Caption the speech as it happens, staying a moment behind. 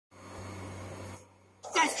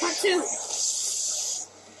Guys, part 2.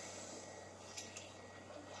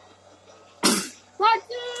 Part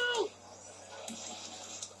 2!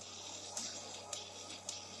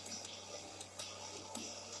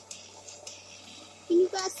 Can you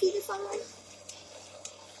guys see this already?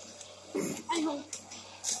 I hope.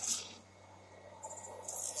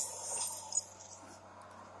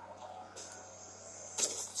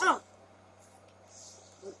 Oh.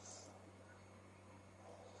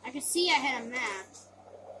 I can see I had a map.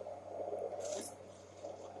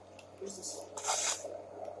 Where's this?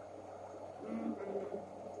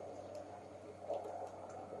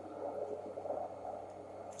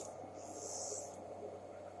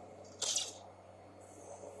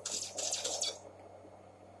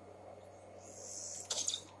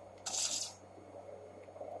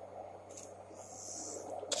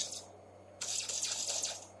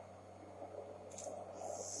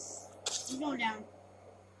 I'm going down.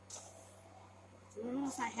 I don't know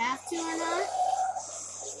if I have to or not.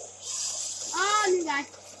 Oh, new guy.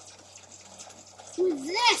 Who's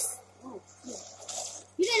this? Oh, yeah.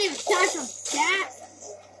 You didn't even touch him. That.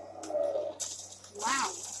 Wow.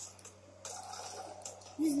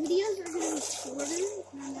 These videos are going to be shorter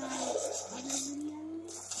than other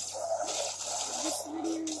videos.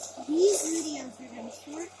 These videos are going to be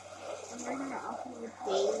short, and we're going to upload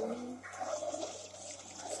daily.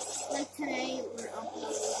 Like today, we're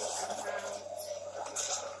uploading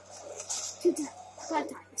about 5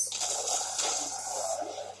 times.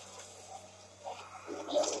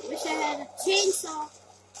 Wish I had a chainsaw.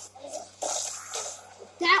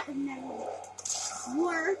 That would never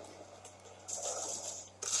work.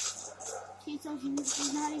 Chainsaw's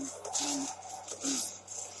usually not even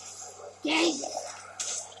games.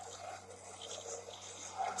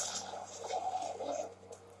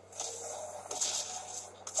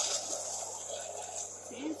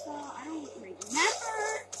 Chainsaw, I don't remember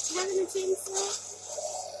having a chainsaw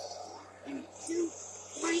in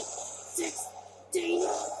 2016.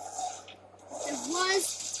 There was.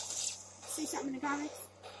 Say something in the comments.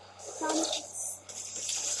 Oh.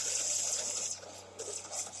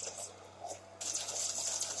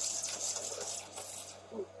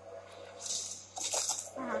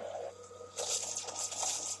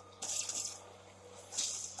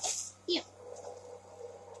 Yeah.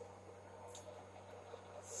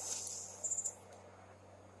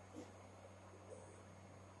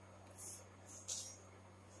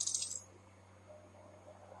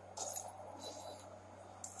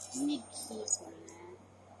 I need keys on that.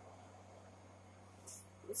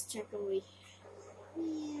 Let's check over here.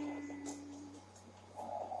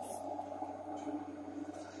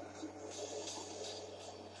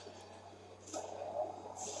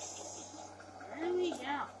 There we go.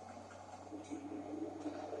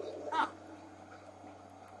 Oh.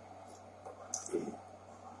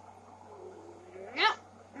 Yep.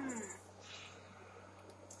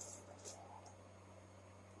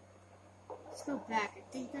 Let's go back. I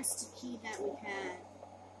think that's the key that we had.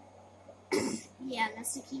 Yeah,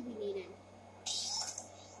 that's the key we needed.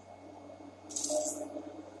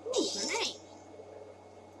 Ooh, grenade.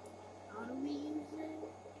 How do we use it?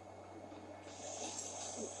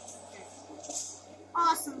 Okay.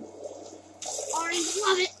 Awesome. Already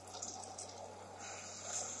love it.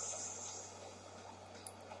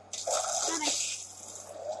 Got it.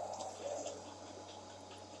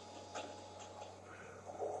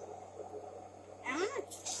 I'm gonna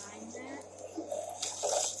try that.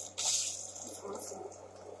 That's awesome.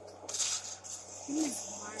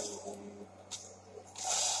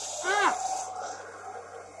 Ah!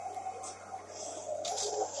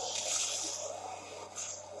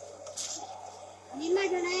 I need my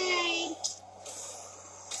grenade.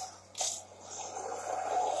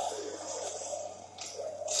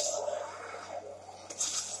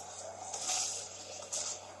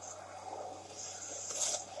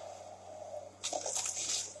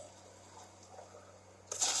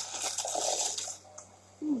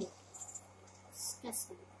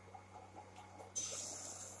 Disgusting.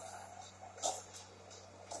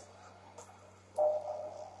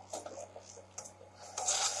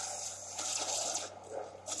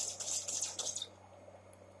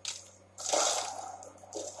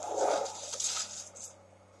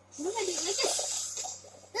 What am I doing like this?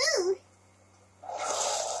 Ooh!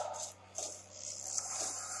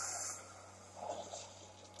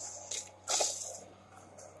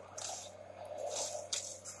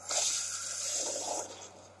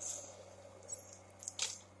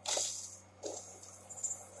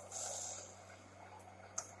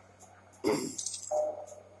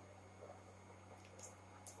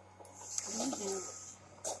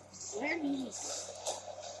 Where are these?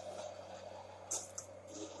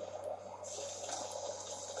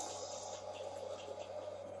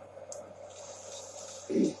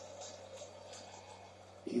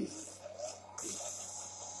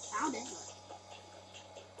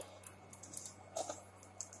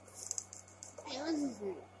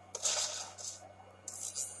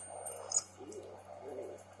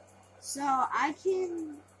 So I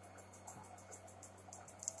can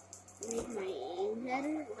make my aim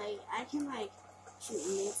better. Like I can like shoot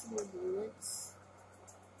multiple bullets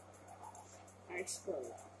or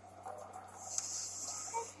explode.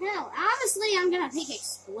 What the hell? Honestly, I'm gonna pick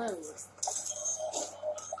explode.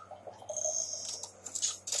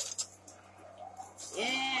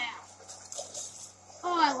 Yeah.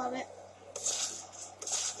 Oh, I love it.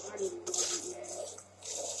 I already love it, man.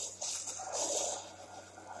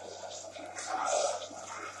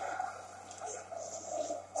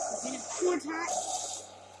 I did it 4 times.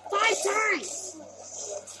 5 times!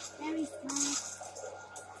 Very fun.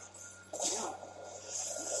 No.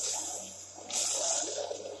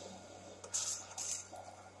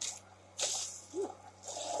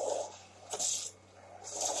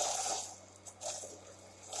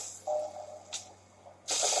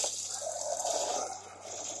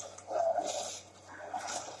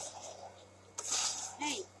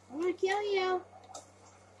 Hey, I'm gonna kill you.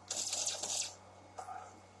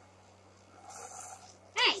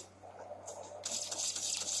 Hey!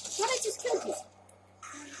 What I just killed you?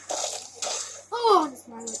 Oh, that's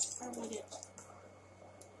my life. I don't like it.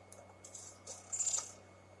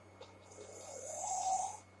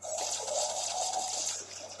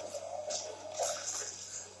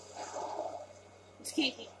 It's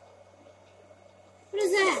cakey. What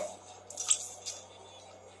is that?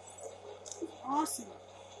 Awesome.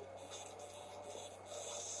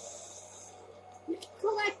 You can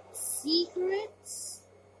collect secrets.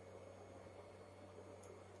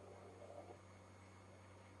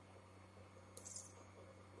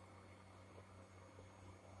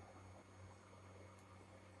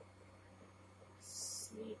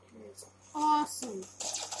 Secrets. Awesome.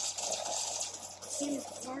 This game is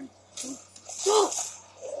hard. Oh!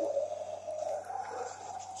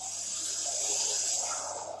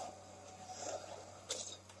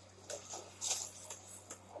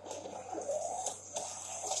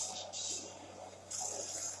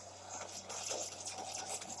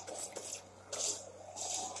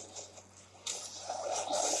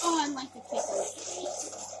 Oh, I like the kick in the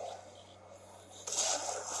face.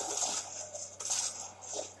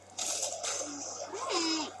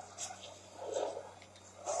 Hey!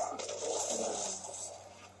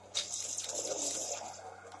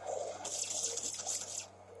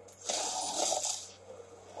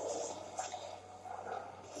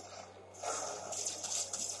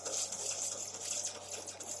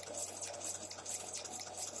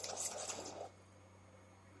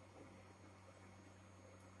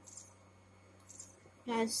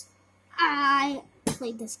 Guys, I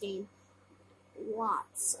played this game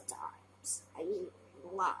lots of times. I mean,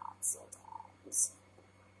 lots of times.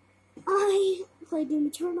 I played Doom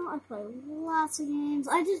Eternal. I play lots of games.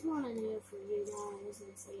 I just want to do it for you guys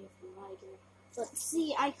and see if you like it. But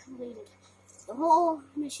see, I completed the whole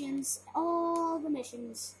missions, all the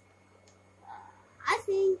missions. I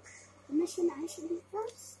think the mission I should do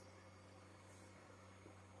first.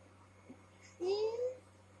 And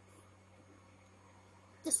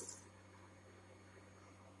this one.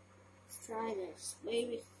 Let's try this,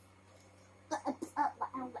 baby.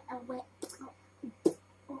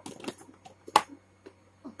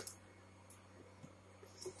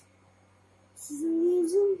 Zoom,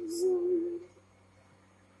 zoom, zoom.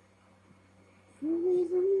 Zoom,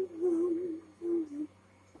 zoom, zoom, zoom.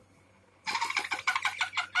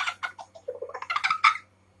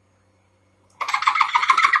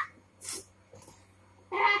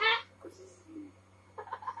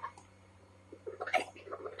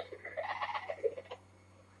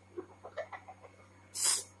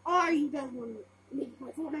 Oh, you guys want me to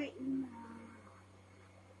play Fortnite? Nah.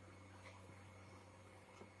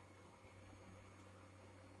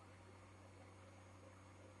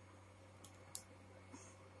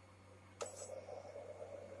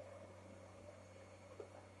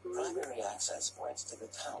 Primary access points to the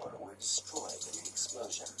tower were destroyed in the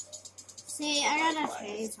explosion. See, I got a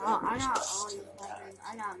chainsaw. I got all these weapons.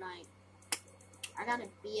 I got a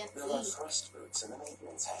There are BFE. thrust boots in the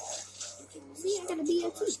maintenance hangar. You can use See, I got them a to BFE.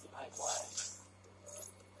 traverse the pipeline.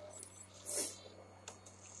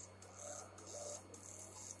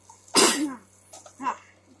 Ah,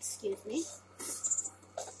 excuse me.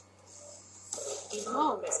 Game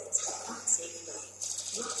over.